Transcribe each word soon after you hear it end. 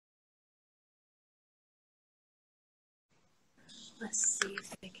Let's see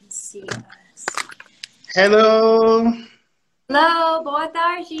if they can see us. Hello! Hello, boa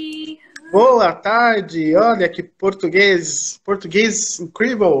tarde! Boa tarde! Olha que português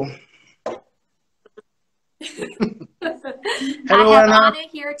incrível! Hello, I have Ana! Anna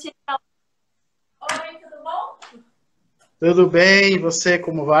here to help. Oi, tudo bom? Tudo bem? E você,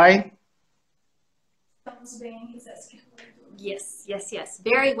 como vai? Estamos bem, Yes.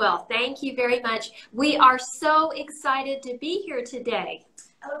 Very well. Thank you very much. We are so excited to be here today.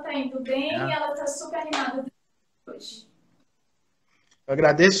 Ela tá indo bem e ela tá super animada hoje. Eu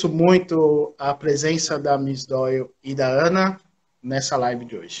agradeço muito a presença da Miss Doyle e da Ana nessa live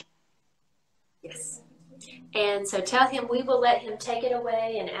de hoje. Yes. And so tell him we will let him take it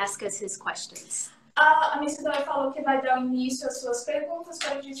away and ask us his questions. A Miss Doyle falou que vai dar início às suas perguntas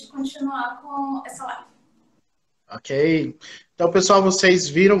para a gente continuar com essa live. Ok. Então, pessoal, vocês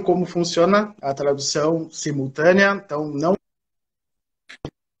viram como funciona a tradução simultânea. Então, não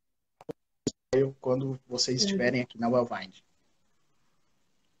quando vocês estiverem aqui na Welvind.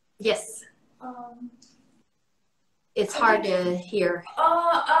 Yes. It's hard to hear.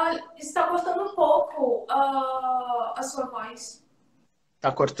 Está cortando um pouco a sua voz.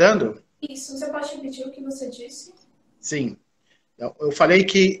 Tá cortando? Isso. Você pode repetir o que você disse? Sim. Eu falei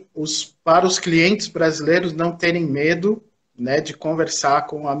que para os clientes brasileiros não terem medo, né, de conversar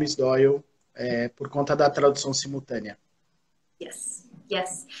com a Miss Doyle por conta da tradução simultânea. Yes.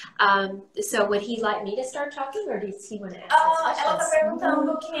 So would he like me to start talking or does he want to ask us questions? Ela está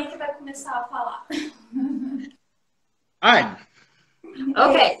perguntando quem é que vai começar a falar.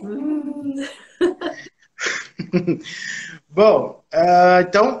 Ok. Bom,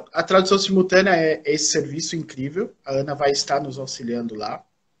 então a tradução simultânea é esse serviço incrível. A Ana vai estar nos auxiliando lá.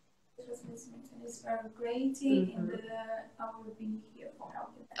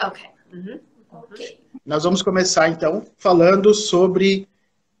 Ok. Nós vamos começar então falando sobre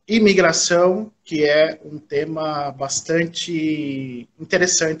imigração, que é um tema bastante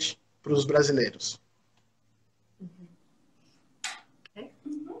interessante para os brasileiros.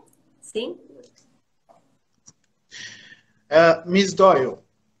 Sim. Miss Doyle,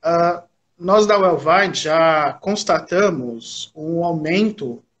 nós da Welvind já constatamos um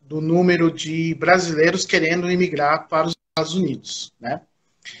aumento do número de brasileiros querendo imigrar para os Estados Unidos, né?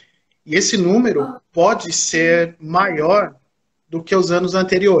 E esse número pode ser maior do que os anos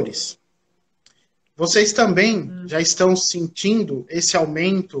anteriores. Vocês também já estão sentindo esse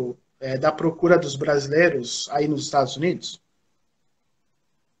aumento da procura dos brasileiros aí nos Estados Unidos?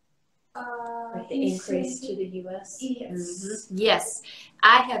 The increase to the U.S.? Yes. Yes.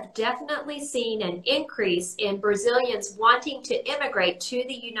 I have definitely seen an increase in Brazilians wanting to immigrate to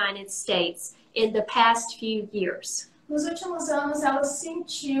the United States in the past few years. Nos últimos anos, ela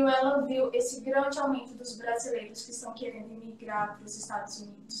viu esse grande aumento dos brasileiros que estão querendo imigrar para os Estados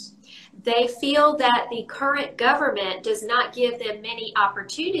Unidos. They feel that the current government does not give them many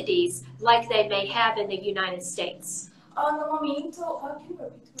opportunities like they may have in the United States. No momento,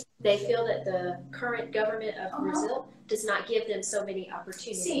 they feel that the current government of Brazil does not give them so many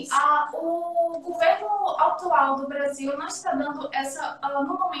opportunities. Sim, o governo atual do Brasil não está dando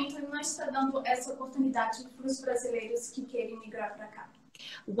no momento, ele não está dando essa oportunidade para os brasileiros que querem migrar para cá.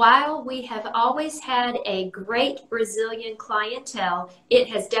 While we have always had a great Brazilian clientele,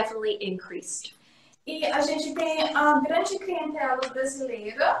 it has definitely increased. E a gente tem a grande clientela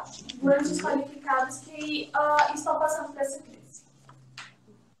brasileira, grandes qualificados que estão passando por essa crise.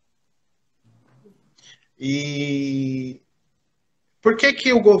 E por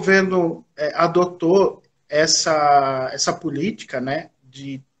que o governo adotou essa política, né?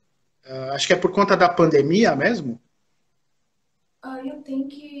 Acho que é por conta da pandemia mesmo? You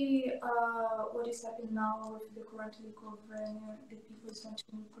think what is happening now with the current government, the people is want to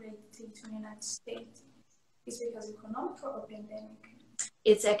immigrate to the United States, is because economic or pandemic?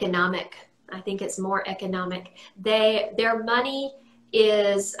 It's economic. I think it's more economic. Their money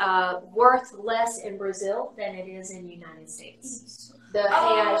is worth less in Brazil than it is in the United States. The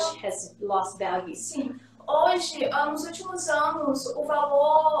reais has lost value. Sim. Hoje, nos últimos anos, o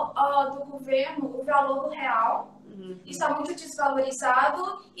valor do governo, o valor do real, está muito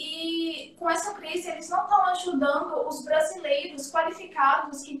desvalorizado e com essa crise eles não estão ajudando os brasileiros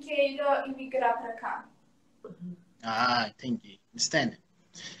qualificados que queiram imigrar para cá. Entendi. Understand.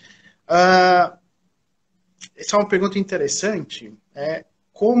 Essa é uma pergunta interessante.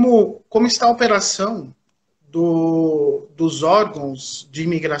 Como está a operação dos órgãos de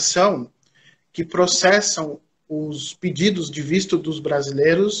imigração que processam os pedidos de visto dos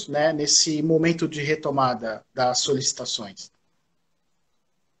brasileiros, né, nesse momento de retomada das solicitações?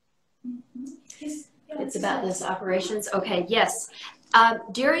 It's about this operations. Okay, yes.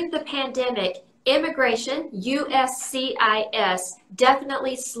 During the pandemic, immigration, USCIS,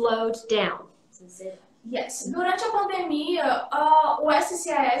 definitely slowed down. Yes. Durante a pandemia, o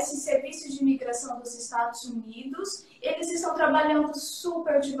SCIS, Serviço de Imigração dos Estados Unidos, eles estão trabalhando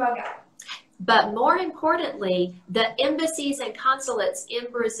super devagar. But more importantly, the embassies and consulates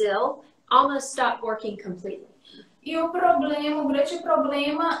in Brazil almost stopped working completely. E o grande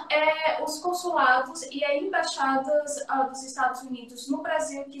problema é os consulados e as embaixadas dos Estados Unidos no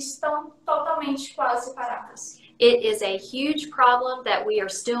Brasil que estão totalmente quase paradas. It is a huge problem that we are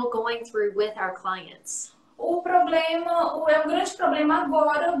still going through with our clients. O grande problema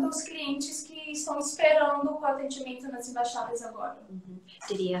agora dos clientes que estão esperando o atendimento nas embaixadas agora.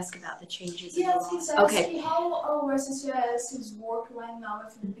 Did he ask about the changes? Yes, he's asking how our SCIS is working right now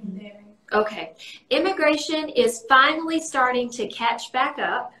after the pandemic. Okay, immigration is finally starting to catch back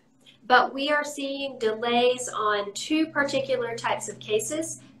up, but we are seeing delays on two particular types of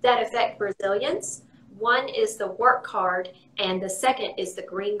cases that affect Brazilians. One is the work card, and the second is the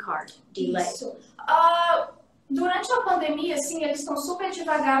green card delay. Isso. Durante a pandemia, sim, eles estão super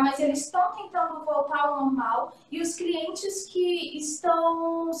devagar, mas eles estão tentando voltar ao normal. E os clientes que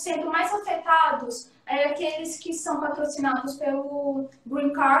estão sendo mais afetados é aqueles que são patrocinados pelo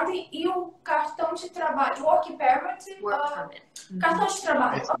Green Card e o cartão de trabalho, Work Permit. Cartão de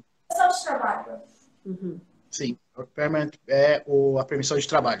trabalho, permissão de trabalho. Sim, Work Permit é a permissão de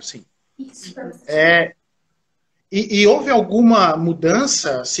trabalho, sim. Isso, E houve alguma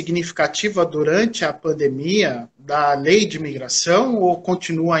mudança significativa durante a pandemia da lei de imigração ou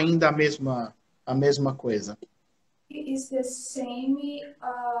continua ainda a mesma coisa? Is the same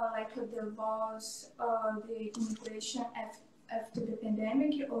like the laws, the immigration after the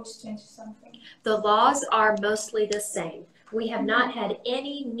pandemic, or it's changed something? The laws are mostly the same. We have not had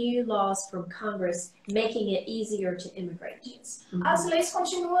any new laws from Congress making it easier to immigrate. As leis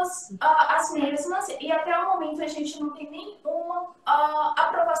continuam as mesmas e até o momento a gente não tem nenhuma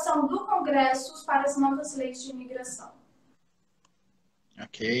aprovação do Congresso para as novas leis de imigração.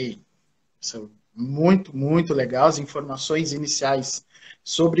 Ok. Isso é muito, muito legal. As informações iniciais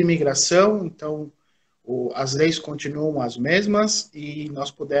sobre imigração. Então, as leis continuam as mesmas e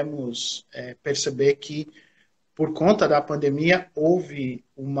nós podemos perceber que por conta da pandemia, houve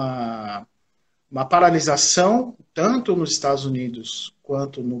uma paralisação, tanto nos Estados Unidos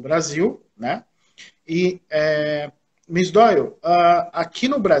quanto no Brasil, né? E, Miss Doyle, aqui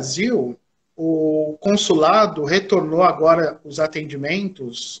no Brasil, o consulado retornou agora os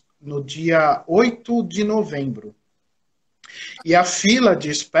atendimentos no dia 8 de novembro. E a fila de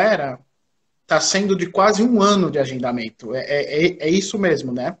espera está sendo de quase um ano de agendamento. É isso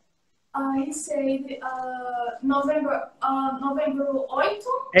mesmo, né? He said November 8?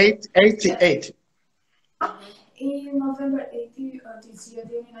 8. In November 8 this year,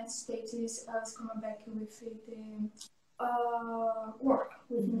 the United States is coming back with the work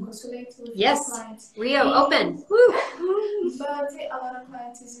with the consulate, with the clients. Rio, open. Woo. But a lot of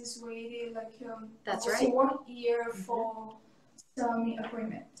clients is waiting like That's also right. 1 year for some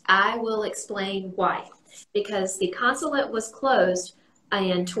agreement. I will explain why. Because the consulate was closed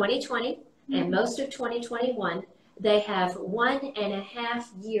in 2020 and most of 2021, they have 1.5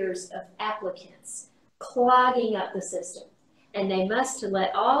 years of applicants clogging up the system. And they must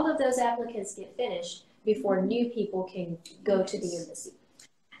let all of those applicants get finished before new people can go to the embassy.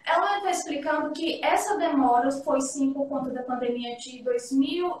 Ela está explicando que essa demora foi sim por conta da pandemia de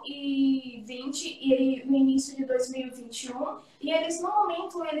 2020 e no início de 2021. E eles, no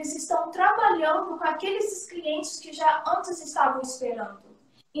momento, eles estão trabalhando com aqueles clientes que já antes estavam esperando.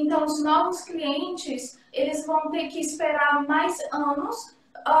 Então, os novos clientes, eles vão ter que esperar mais anos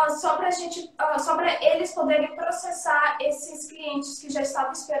só para eles poderem processar esses clientes que já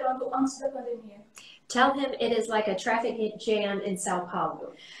estavam esperando antes da pandemia. Tell him it is like a traffic jam in Sao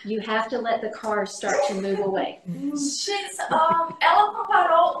Paulo. You have to let the cars start to move away. Ela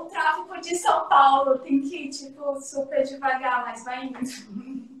comparou o tráfego de São Paulo. Tem que ir, tipo, super devagar, mas vai indo.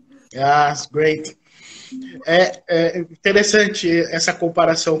 That's great. É interessante essa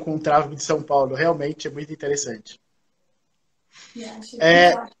comparação com o tráfego de São Paulo. Realmente é muito interessante.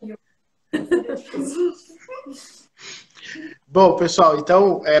 Bom, pessoal,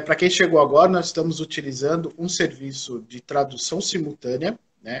 então, para quem chegou agora, nós estamos utilizando um serviço de tradução simultânea,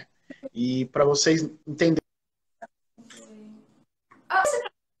 né? E para vocês entenderem... Eu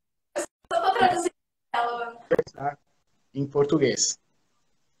estou traduzindo ela. Em português.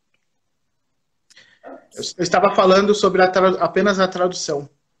 Eu estava falando sobre apenas a tradução.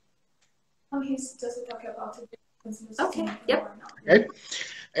 Okay, yep. Okay?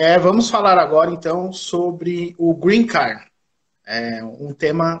 Vamos falar agora, então, sobre o Green Card. É um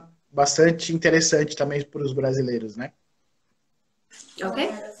tema bastante interessante também para os brasileiros, né?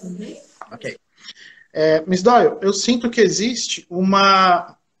 Ok? Ok. Miss Doyle, eu sinto que existe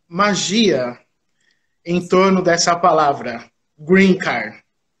uma magia em torno dessa palavra, Green Card,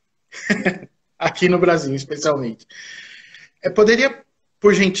 aqui no Brasil, especialmente. Poderia,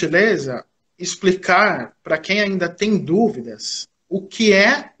 por gentileza, explicar para quem ainda tem dúvidas o que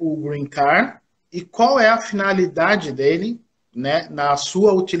é o Green Card e qual é a finalidade dele, né, na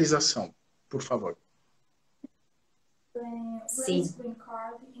sua utilização, por favor. Sim. Green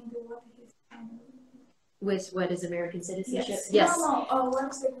card in the what is With what is American citizenship? Yes. Yes. No.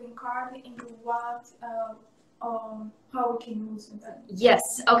 What is the green card in the what? How we can use it? Yes.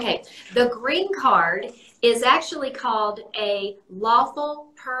 Okay. The green card is actually called a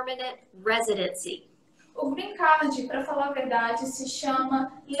lawful permanent residency. O green card, para falar a verdade, se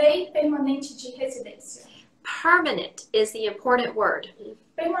chama Lei Permanente de Residência. Permanent is the important word.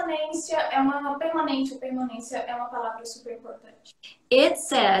 Permanência é uma palavra super importante. It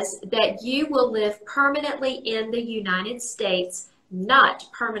says that you will live permanently in the United States, not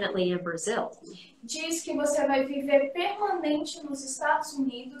permanently in Brazil. Diz que você vai viver permanente nos Estados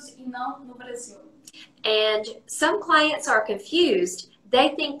Unidos e não no Brasil. And some clients are confused.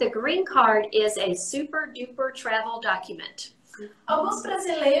 They think the green card is a super duper travel document. Alguns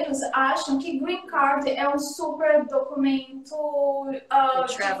brasileiros acham que green card é um super documento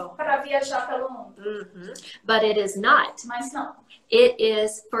para viajar pelo mundo. But it is not. Mas não. It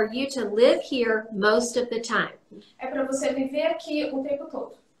is for you to live here most of the time. É para você viver aqui o tempo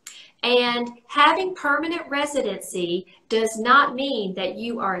todo. And having permanent residency does not mean that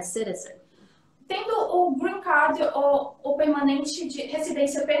you are a citizen. Tendo o green card ou permanente de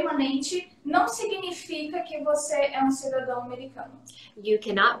residência permanente não significa que você é um cidadão americano. You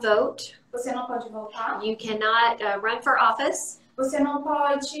cannot vote. Você não pode votar. You cannot run for office. Você não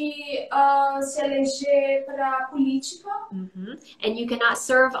pode se eleger para política. And you cannot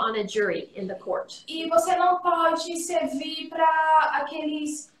serve on a jury in the court. E você não pode servir para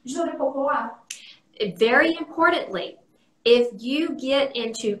aqueles júri popular. Very importantly, if you get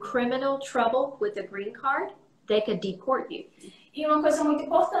into criminal trouble with a green card, they could deport you. E uma coisa muito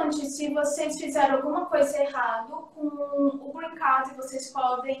importante, se vocês fizerem alguma coisa errada com o green card, vocês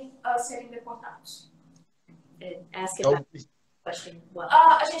podem serem deportados. Ask about the question.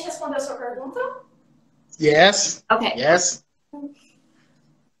 A gente respondeu a sua pergunta? Yes. Okay. Yes.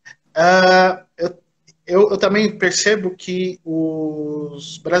 Eu também percebo que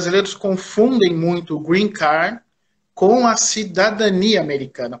os brasileiros confundem muito o green card com a cidadania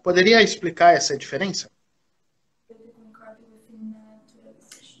americana. Poderia explicar essa diferença?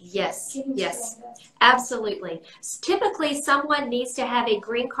 Yes, absolutely. Typically, someone needs to have a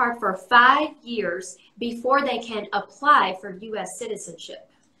green card for 5 years before they can apply for U.S. citizenship.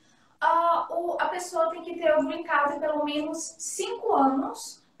 A pessoa tem que ter o green card pelo menos 5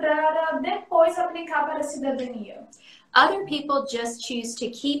 anos para depois aplicar para a cidadania. Other people just choose to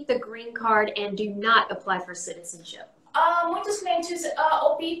keep the green card and do not apply for citizenship. Muitos clientes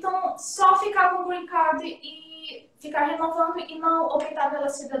optam só ficar com o green card e ficar renovando e não optar pela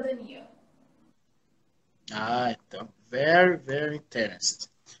cidadania. Então, very, very interesting.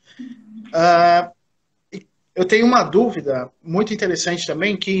 Eu tenho uma dúvida muito interessante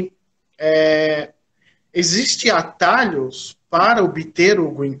também, que existe atalhos para obter o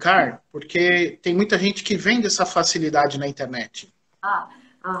green card, porque tem muita gente que vende essa facilidade na internet.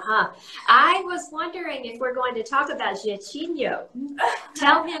 I was wondering if we're going to talk about jeitinho.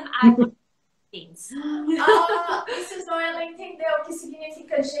 Tell him I means. Mrs. Doyle entendeu o que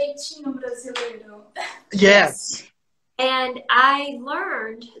significa jeitinho brasileiro. Yes. And I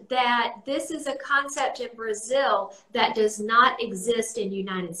learned that this is a concept in Brazil that does not exist in the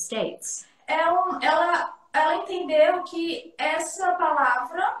United States. Ela entendeu que essa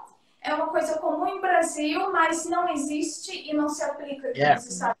palavra é uma coisa comum em Brasil, mas não existe e não se aplica aqui nos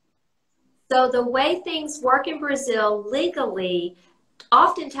Estados Unidos. So the way things work in Brazil legally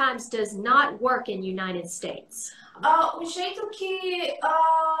oftentimes does not work in the United States. O jeito que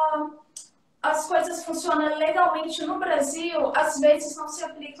as coisas funcionam legalmente no Brasil, às vezes não se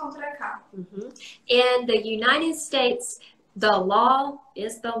aplicam para cá. In the United States, the law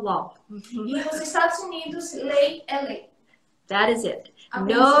is the law. E nos Estados Unidos, lei é lei. That is it.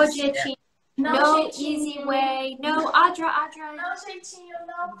 No jeitinho, no jeitinho. easy way, no Audra. No jeitinho,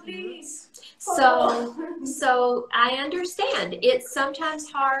 no, please. So I understand. It's sometimes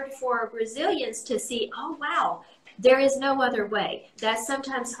hard for Brazilians to see, oh wow, There is no other way. That's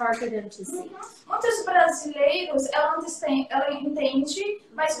sometimes hard for them to see. Muitos brasileiros, ela entende,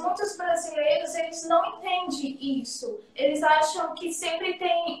 mas muitos brasileiros, eles não entendem isso. Eles acham que sempre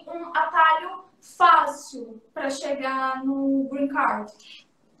tem atalho fácil para chegar no green card.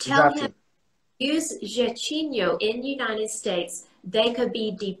 Tell him, use jeitinho in the United States. They could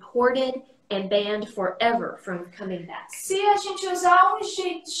be deported and banned forever from coming back. Se a gente usar um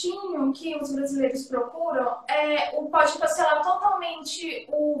jeitinho que os brasileiros procuram, pode cancelar totalmente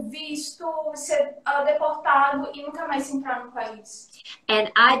o visto, ser deportado e nunca mais entrar no país. And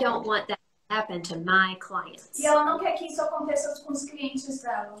I don't want that to happen to my clients. E ela não quer que isso aconteça com os clientes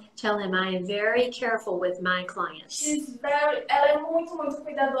dela. Tell him I am very careful with my clients. Ela é muito, muito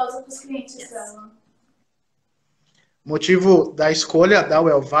cuidadosa com os clientes dela. O motivo da escolha da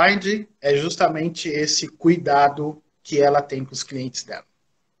Welvind é justamente esse cuidado que ela tem com os clientes dela.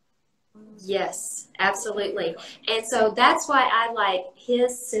 Yes, absolutely. And so that's why I like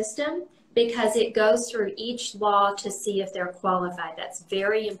his system, because it goes through each law to see if they're qualified. That's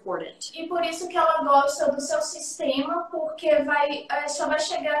very important. E por isso que ela gosta do seu sistema, porque só vai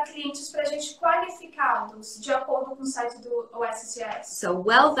chegar clientes para a gente qualificados, de acordo com o site do OSCS. So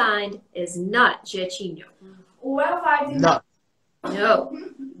Welvind is not jeitinho. O Welvind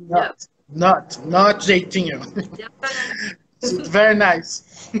Not jeitinho. Very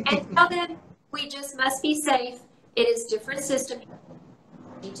nice. And tell them we just must be safe. It is different system.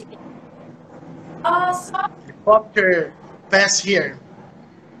 Helicopter pass here.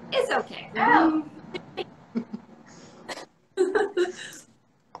 It's okay.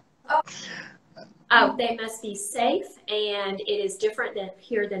 They must be safe, and it is different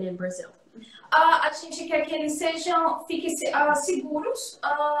here than in Brazil. A gente quer que eles fiquem seguros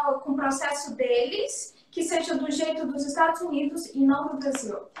com o processo deles, que seja do jeito dos Estados Unidos e não do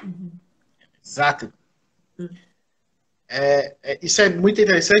Brasil. Exato. Isso é muito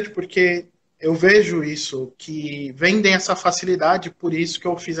interessante porque eu vejo isso, que vendem essa facilidade, por isso que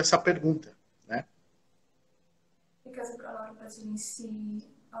eu fiz essa pergunta, né? Because a lot of Brazilians see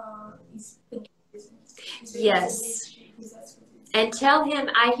Yes. And tell him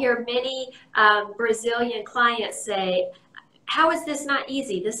I hear many Brazilian clients say, how is this not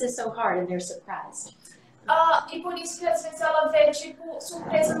easy? This is so hard, and they're surprised. E por isso que às vezes ela vê, tipo,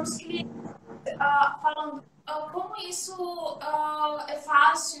 surpresa nos clientes, falando como isso é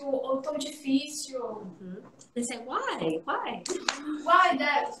fácil ou tão difícil. They say, why? Why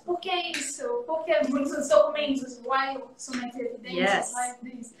that? Por que isso? Por que muitos documentos? Why so many evidências? Yes. Like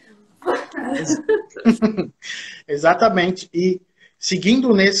this? Exatamente. E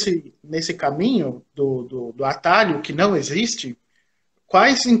seguindo nesse caminho do atalho que não existe,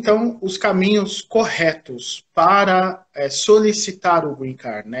 quais então os caminhos corretos para solicitar o green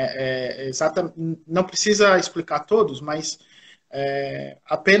card, né? Não precisa explicar todos, mas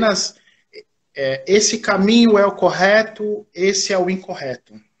apenas esse caminho é o correto, esse é o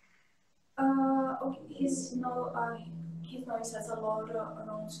incorreto. He knows has a lot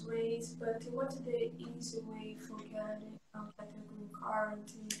of ways, but what's the easy way for getting a green card?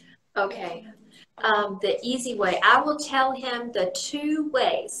 Okay. The easy way. I will tell him the 2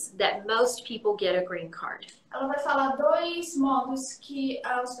 ways that most people get a green card. Ela vai falar 2 modos que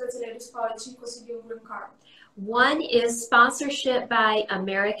os brasileiros podem conseguir um green card. One is sponsorship by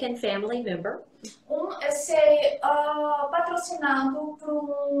American family member. É ser patrocinado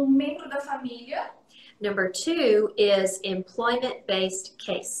por membro da família. Number 2 is employment-based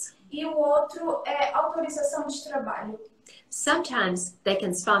case. E o outro é autorização de trabalho. Sometimes they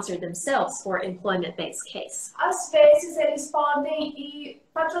can sponsor themselves for employment-based case. Às vezes eles podem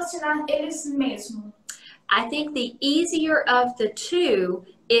patrocinar eles mesmos. I think the easier of the 2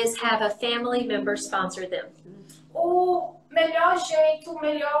 is have a family member sponsor them. O melhor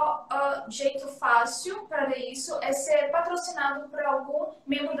jeito fácil para isso é ser patrocinado por algum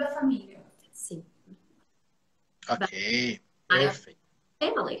membro da família. Sim. Ok, perfeito.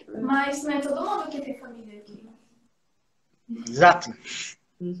 Family. Mas não é todo mundo que tem família aqui. Exato.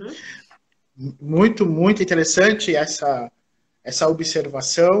 Muito, muito interessante essa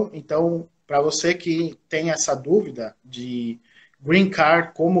observação. Então, para você que tem essa dúvida de green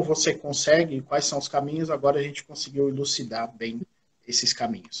card, como você consegue, quais são os caminhos, agora a gente conseguiu elucidar bem esses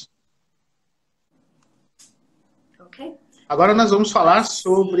caminhos. Ok. Agora nós vamos falar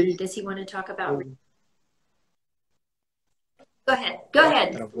sobre... Does he want to talk about... Go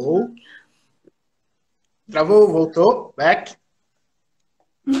ahead. Travou, voltou, back.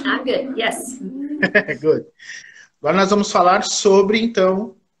 I'm good, yes. Good. Agora nós vamos falar sobre,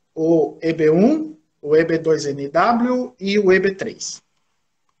 então, o EB1, o EB2NW e o EB3.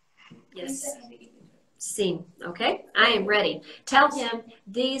 Yes. Sim, okay? I am ready. Tell him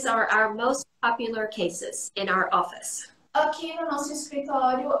these are our most popular cases in our office. Aqui no nosso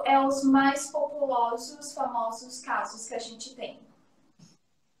escritório é os mais populosos, famosos casos que a gente tem.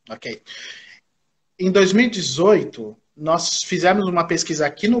 Ok. Em 2018, nós fizemos uma pesquisa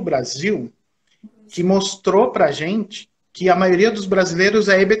aqui no Brasil que mostrou pra gente que a maioria dos brasileiros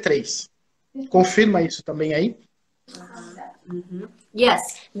é EB3. Confirma isso também aí?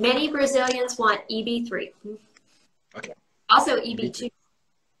 Yes, many Brazilians want EB3. Okay. Also EB2.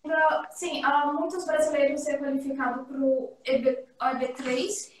 Sim, muitos brasileiros é qualificado para o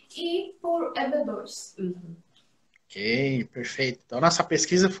EB3 e por EB2. Ok, perfeito. Então, nossa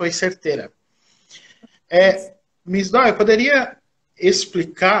pesquisa foi certeira. Miss Dóia, poderia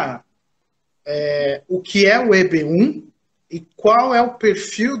explicar o que é o EB1 e qual é o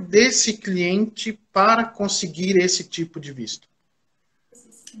perfil desse cliente para conseguir esse tipo de visto?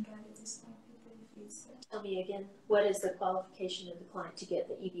 Tell me again, what is the qualification of the client to get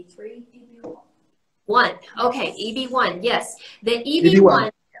the EB3? EB1. Okay, EB1, yes. The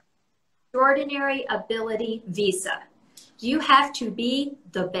EB1 Extraordinary Ability Visa. You have to be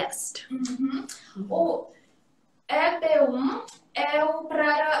the best. O EB1 é o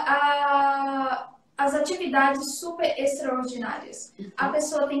para as atividades super extraordinárias. A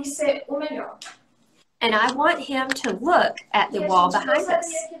pessoa tem que ser o melhor. And I want him to look at the wall behind us. Eu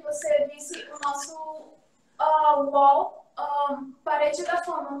gostaria que você visse o nosso wall, parede da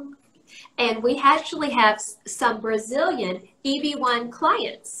fama. And we actually have some Brazilian EB1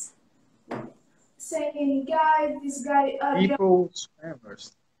 clients. Saying any guy, this guy, People's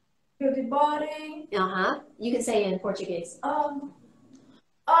members. build body. You can say it in Portuguese.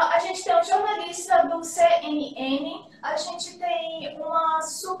 A gente tem um jornalista do CNN, a gente tem uma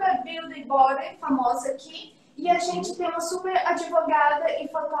super build body famosa aqui, e a gente tem uma super advogada e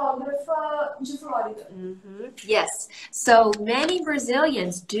fotógrafa de Flórida. Yes, so many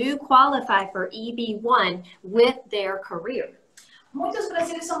Brazilians do qualify for EB1 with their career. Muitos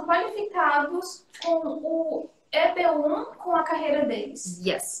brasileiros são qualificados com o EB1 com a carreira deles.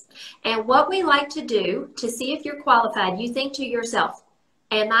 Yes, and what we like to do to see if you're qualified, you think to yourself,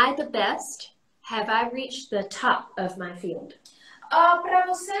 am I the best? Have I reached the top of my field? Para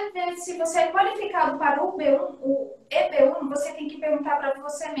você ver se você é qualificado para o EB1, você tem que perguntar para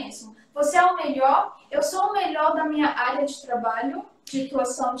você mesmo. Você é o melhor? Eu sou o melhor da minha área de trabalho, de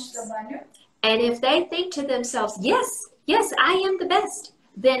atuação de trabalho? And if they think to themselves, yes, I am the best,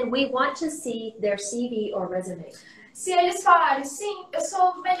 then we want to see their CV or resume. Se eles falarem, sim, eu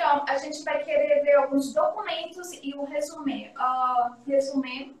sou o melhor, a gente vai querer ver alguns documentos e o resumê.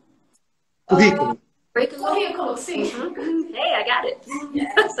 Currículo. Currículo, sim. Hey, I got it.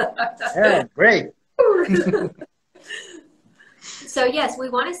 Yeah, great. So yes, we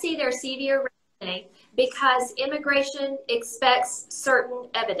want to see their CV or resume because immigration expects certain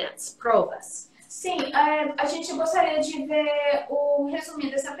evidence, provas. Sim, a gente gostaria de ver o resumo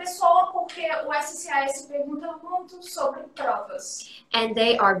dessa pessoa porque o SCIS pergunta muito sobre provas. And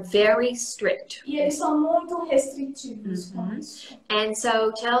they are very strict. E eles são muito restritivos com isso. And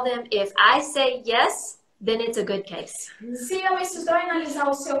so tell them, if I say yes, then it's a good case. Se eu estudar e analisar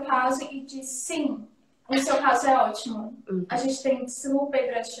o seu caso e diz sim, o seu caso é ótimo, a gente tem super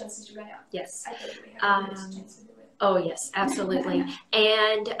grandes chances de ganhar. Yes. I think we have a chance to do it. Oh, yes, absolutely.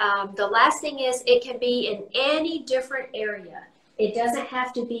 And the last thing is it can be in any different area. It doesn't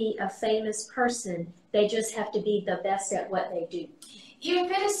have to be a famous person. They just have to be the best at what they do. E o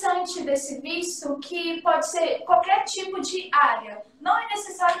interessante desse visto que pode ser qualquer tipo de área. Não é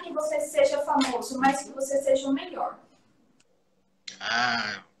necessário que você seja famoso, mas que você seja o melhor.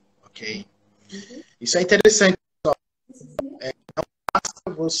 Ok. Isso é interessante. Não basta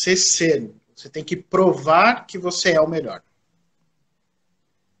você ser. Você tem que provar que você é o melhor.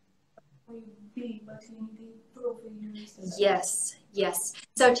 Yes.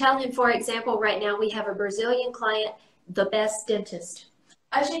 So tell him, for example, right now we have a Brazilian client, the best dentist.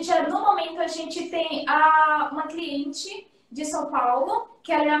 No momento, a gente tem uma cliente de São Paulo,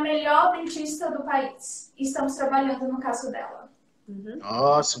 que ela é a melhor dentista do país. Estamos trabalhando no caso dela.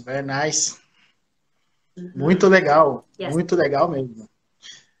 Nossa, very nice. Muito legal. Yes. Muito legal mesmo.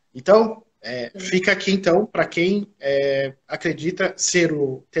 Então, fica aqui, então, para quem acredita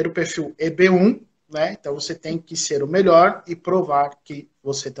ter o perfil EB1, né? Então, você tem que ser o melhor e provar que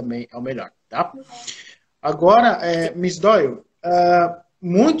você também é o melhor, tá? Agora, Miss Doyle,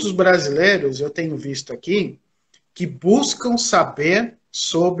 muitos brasileiros, eu tenho visto aqui, que buscam saber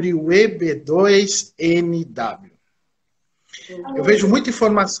sobre o EB2NW. Eu vejo muita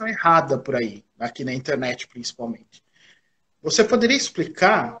informação errada por aí, aqui na internet principalmente. Você poderia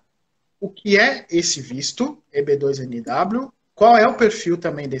explicar o que é esse visto, EB2NW, qual é o perfil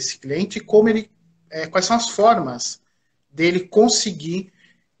também desse cliente e como ele, quais são as formas dele conseguir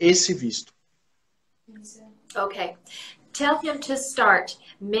esse visto. Okay. Tell him to start.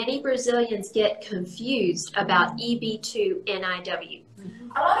 Many Brazilians get confused about EB2 NIW.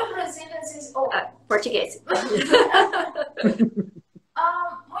 A lot of Brazilians is Português.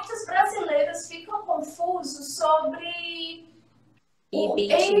 Muitos brasileiros ficam confusos sobre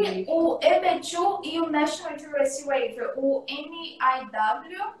EB2. o EB2 e o National Interest Waiver, o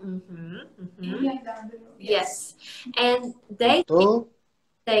NIW. NIW. Yes. And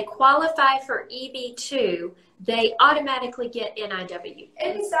they qualify for EB2, they automatically get NIW.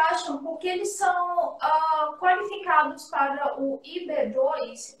 Eles acham, porque eles são qualificados para o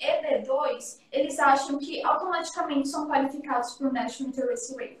EB2, eles acham que automaticamente são qualificados para o National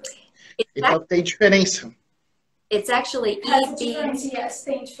Interest Waiver. Então tem diferença. It's actually Yes,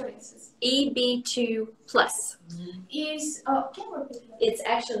 tem diferenças. EB2 plus. It's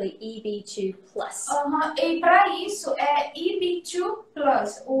actually EB2 plus. E para isso é EB2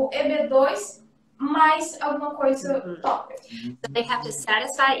 plus, o EB2 mais alguma coisa top. So they have to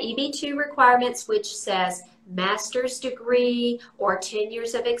satisfy EB2 requirements, which says master's degree or 10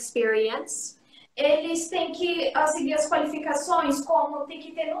 years of experience. Eles têm que seguir as qualificações, como tem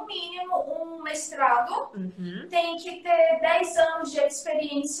que ter no mínimo um mestrado, tem que ter 10 anos de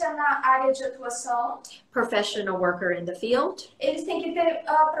experiência na área de atuação. Professional worker in the field. Eles têm que ter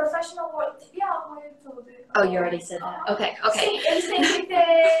professional work. Oh, you already said that. Okay. Sim, eles têm que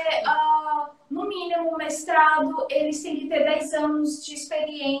ter no mínimo um mestrado, eles têm que ter 10 anos de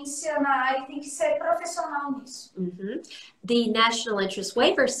experiência na área, tem que ser profissional nisso. The National Interest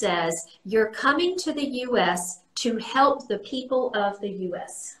Waiver says you're coming to the U.S. to help the people of the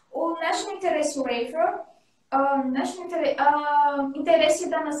U.S. O National Interest Waiver, interesse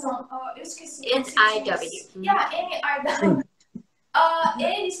da nação, eu esqueci. NIW. NIW.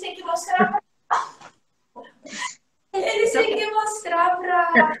 Eles têm que mostrar eles têm que mostrar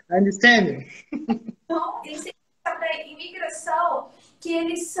para Understand? Então, eles têm que mostrar para a imigração que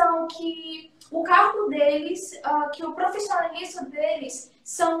eles são, que o cargo deles, que o profissionalismo deles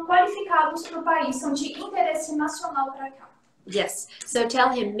são qualificados para o país, são de interesse nacional para cá. Yes. So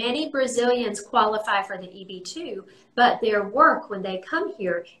tell him many Brazilians qualify for the EB2, but their work when they come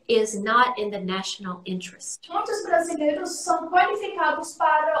here is not in the national interest. Muitos brasileiros são qualificados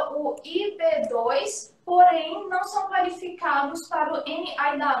para o IB2, porém não são qualificados para o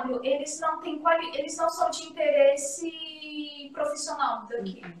NIW. Eles não são de interesse profissional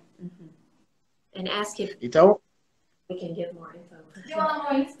daqui. And ask if então, we can give more info.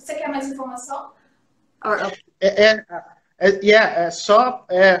 Você quer mais informação? Só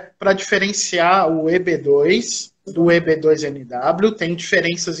para diferenciar o EB2 do EB2NW, tem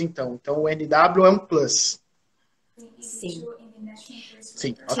diferenças então. Então o NW é um plus. Sim.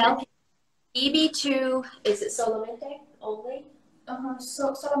 Sim. Tell him EB2, is it solamente only?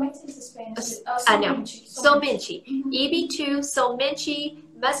 Solamente is Spanish. No. Somente. EB2, somente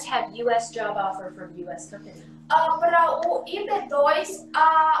must have U.S. job offer from U.S. company. Para o IB2,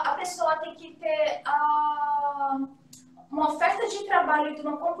 a pessoa tem que ter uma oferta de trabalho de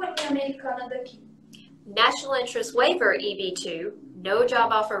uma companhia americana daqui. National Interest Waiver EB2, no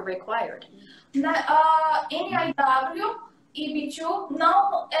job offer required. NIW, EB2,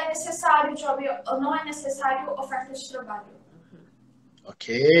 não é necessário oferta de trabalho.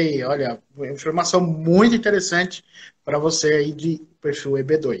 Ok, olha, informação muito interessante para você aí de perfil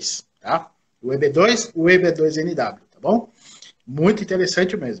EB2, tá? O EB2, o EB2NW, tá bom? Muito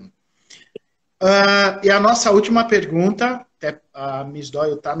interessante mesmo. E a nossa última pergunta, a Miss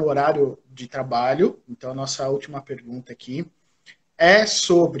Doyle está no horário de trabalho, então a nossa última pergunta aqui é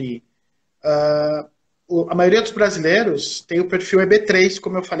sobre a maioria dos brasileiros tem o perfil EB3,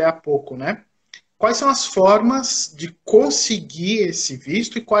 como eu falei há pouco, né? Quais são as formas de conseguir esse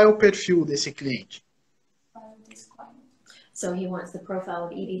visto e qual é o perfil desse cliente? So he wants the profile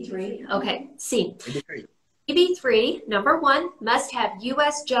of EB3? Okay, sim. EB3. EB3, number 1, must have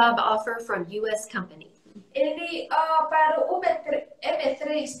U.S. job offer from U.S. company. Ele, para o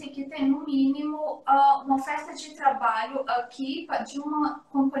EB3, tem que ter, no mínimo, uma oferta de trabalho aqui de uma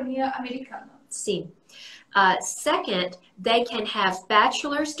companhia americana. Sim. Second, they can have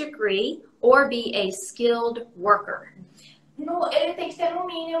bachelor's degree or be a skilled worker. Ele tem que ter, no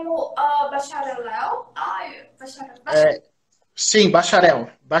mínimo, bacharel. Sim, bacharel.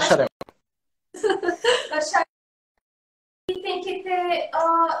 E tem que ter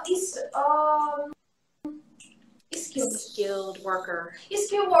skilled worker.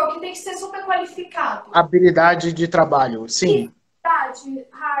 Skill work, tem que ser super qualificado. Habilidade de trabalho, sim.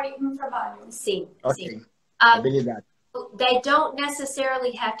 no trabalho. Sim, Ok. sim. Habilidade. They don't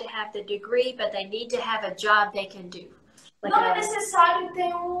necessarily have to have the degree, but they need to have a job they can do. Like Não é necessário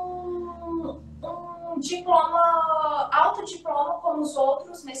ter um diploma, alto diploma como os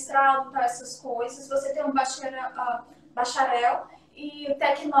outros, mestrado, tá, essas coisas. Você tem um bacharel e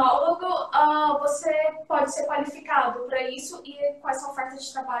tecnólogo, você pode ser qualificado para isso e com essa oferta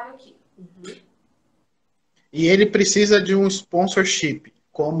de trabalho aqui. E ele precisa de um sponsorship,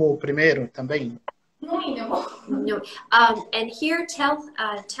 como o primeiro também? No mínimo. No. And here, tell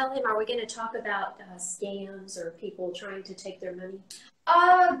him, are we going to talk about scams or people trying to take their money?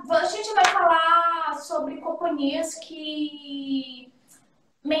 A gente vai falar sobre companhias que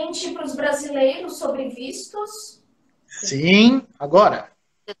mentem para os brasileiros sobre vistos. Sim, agora.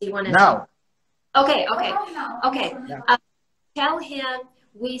 Não. Okay. Yeah. Tell him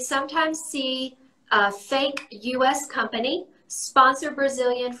we sometimes see a fake U.S. company sponsor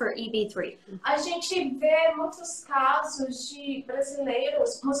Brazilian for EB3. A gente vê muitos casos de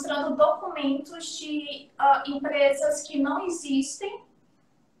brasileiros mostrando documentos de empresas que não existem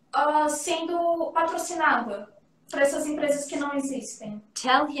sendo patrocinada por essas empresas que não existem.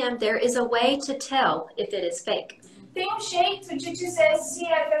 Tell him there is a way to tell if it is fake. Tem um jeito de dizer se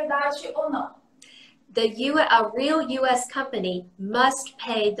é verdade ou não. A real U.S. company must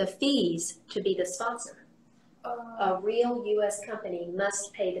pay the fees to be the sponsor. A real U.S. company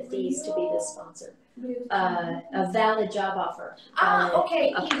must pay the fees to be the sponsor. A valid job offer.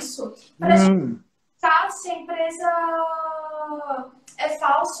 Ok, isso. Para gente saber se a empresa é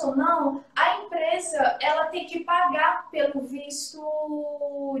falsa ou não, a empresa ela tem que pagar pelo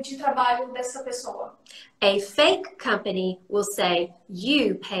visto de trabalho dessa pessoa. A fake company will say,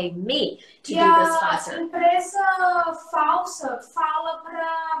 "You pay me to E be the a sponsor." empresa falsa fala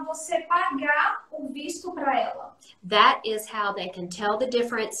para você pagar o visto para ela. That is how they can tell the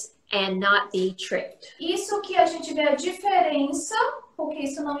difference and not be tricked. Isso que a gente vê a diferença, porque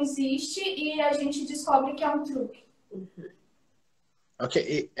isso não existe, e a gente descobre que é um truque.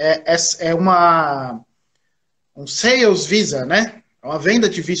 Ok, é um sales visa, né? É uma venda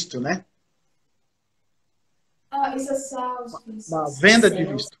de visto, né? Isso é sales visa. Uma venda de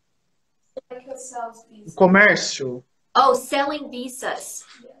visto. Like a sales visa. Comércio. Oh, selling visas.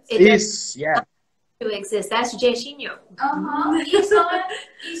 It Isso, yeah. doesn't exist. That's jeitinho. Isso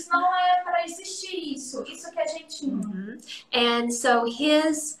não é para existir isso. Isso que a gente... And so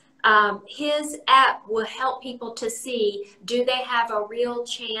his app will help people to see, do they have a real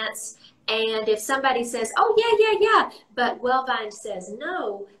chance? And if somebody says, oh, yeah, but Welvind says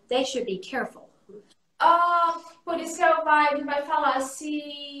no, they should be careful. Por isso que o Welvind vai falar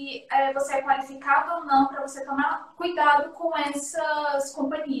se você é qualificado ou não, para você tomar cuidado com essas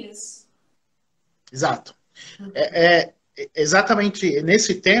companhias. Exato. Exatamente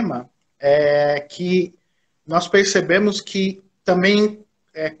nesse tema que nós percebemos que também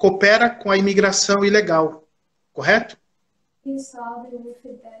coopera com a imigração ilegal, correto? Isso, Audra,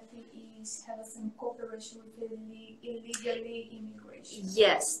 have some cooperation with illegally immigration.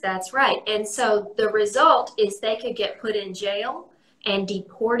 Yes, that's right. And so the result is they could get put in jail and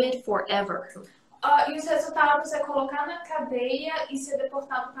deported forever. E os resultados é colocar na cadeia e ser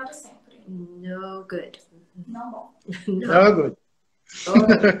deportado para sempre. No good. Não bom. No good.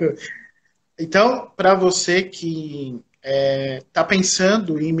 Então, para você que está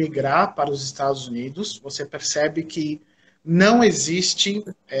pensando em migrar para os Estados Unidos, você percebe que não existe,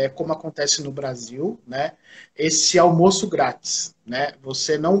 como acontece no Brasil, né, esse almoço grátis, né?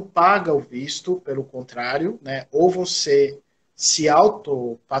 Você não paga o visto, pelo contrário, né? Ou você se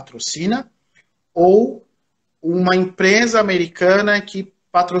autopatrocina, ou uma empresa americana que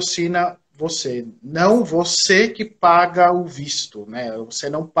patrocina você. Não você que paga o visto, né? Você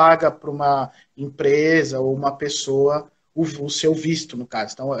não paga para uma empresa ou uma pessoa o seu visto, no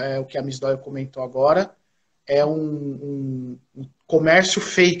caso. Então, o que a Miss Doyle comentou agora é um comércio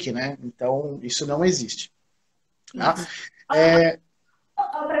fake, né? Então, isso não existe. Tá?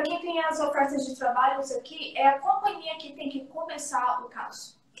 Para quem tem as ofertas de trabalho aqui, é a companhia que tem que começar o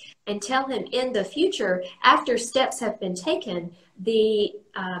caso. And tell him in the future, after steps have been taken, the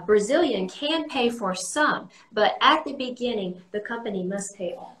Brazilian can pay for some, but at the beginning, the company must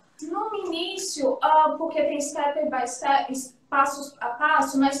pay all. No início, porque tem step by step, passo a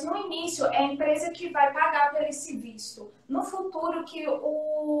passo, mas no início é a empresa que vai pagar por esse visto. No futuro, que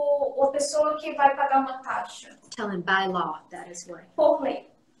a pessoa que vai pagar uma taxa. Tell him by law, that is why. Por lei.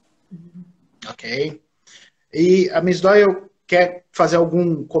 Ok. E a Miss Doyle quer fazer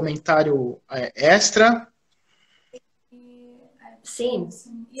algum comentário extra? Sim.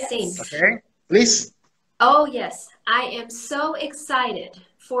 Yes. Sim. Ok. Please. Oh, yes. I am so excited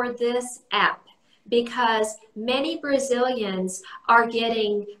for this app because many Brazilians are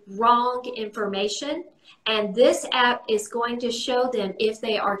getting wrong information, and this app is going to show them if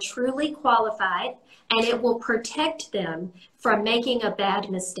they are truly qualified, and it will protect them from making a bad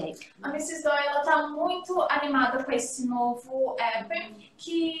mistake. A Mrs. Doyle, ela tá muito animada com esse novo app,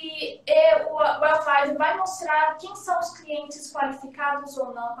 que o Welvind vai mostrar quem são os clientes qualificados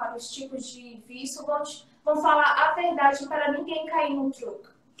ou não para os tipos de visto, vão falar a verdade para ninguém cair no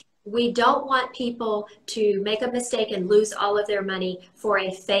truque. We don't want people to make a mistake and lose all of their money for a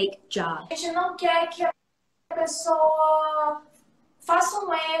fake job. A gente não quer que a pessoa faça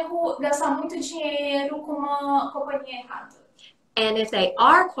um erro, gastar muito dinheiro com uma companhia errada. And if they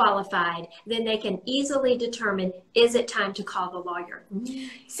are qualified, then they can easily determine, is it time to call the lawyer?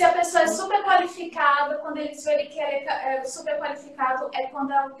 Se a pessoa é super qualificada, quando eles verem que ela é super qualificado, é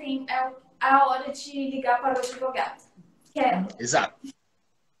quando ela tem a hora de ligar para o advogado. Exato.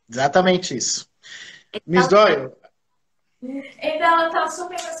 Exatamente isso. Miss Doyle. Então ela está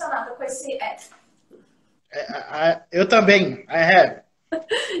super impressionada com esse app. Eu também. I have.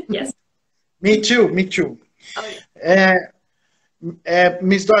 Yes. Me too. Oh, yeah.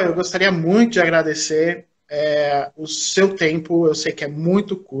 Miss Doyle, eu gostaria muito de agradecer o seu tempo. Eu sei que é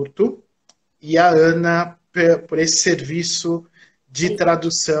muito curto. E a Ana por esse serviço de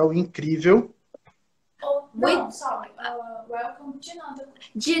tradução incrível. Oh, não, sorry. Welcome.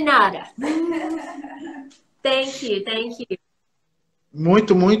 De nada. Thank you.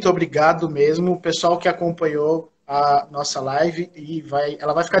 Muito obrigado mesmo. O pessoal que acompanhou a nossa live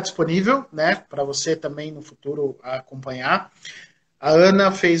ela vai ficar disponível, né, para você também no futuro acompanhar. A Ana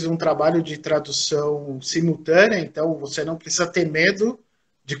fez um trabalho de tradução simultânea, então você não precisa ter medo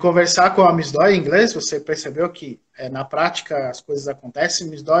de conversar com a Miss Doyle em inglês. Você percebeu que na prática as coisas acontecem.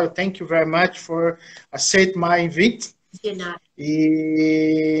 Miss Doyle, thank you very much for accept my invite. De nada.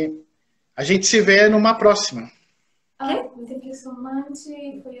 E a gente se vê numa próxima. Okay. Thank you so much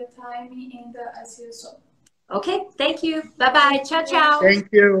for your time and see you soon. Okay, thank you. Bye-bye. Ciao. Thank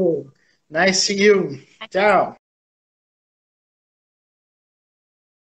you. Nice to see you. Ciao.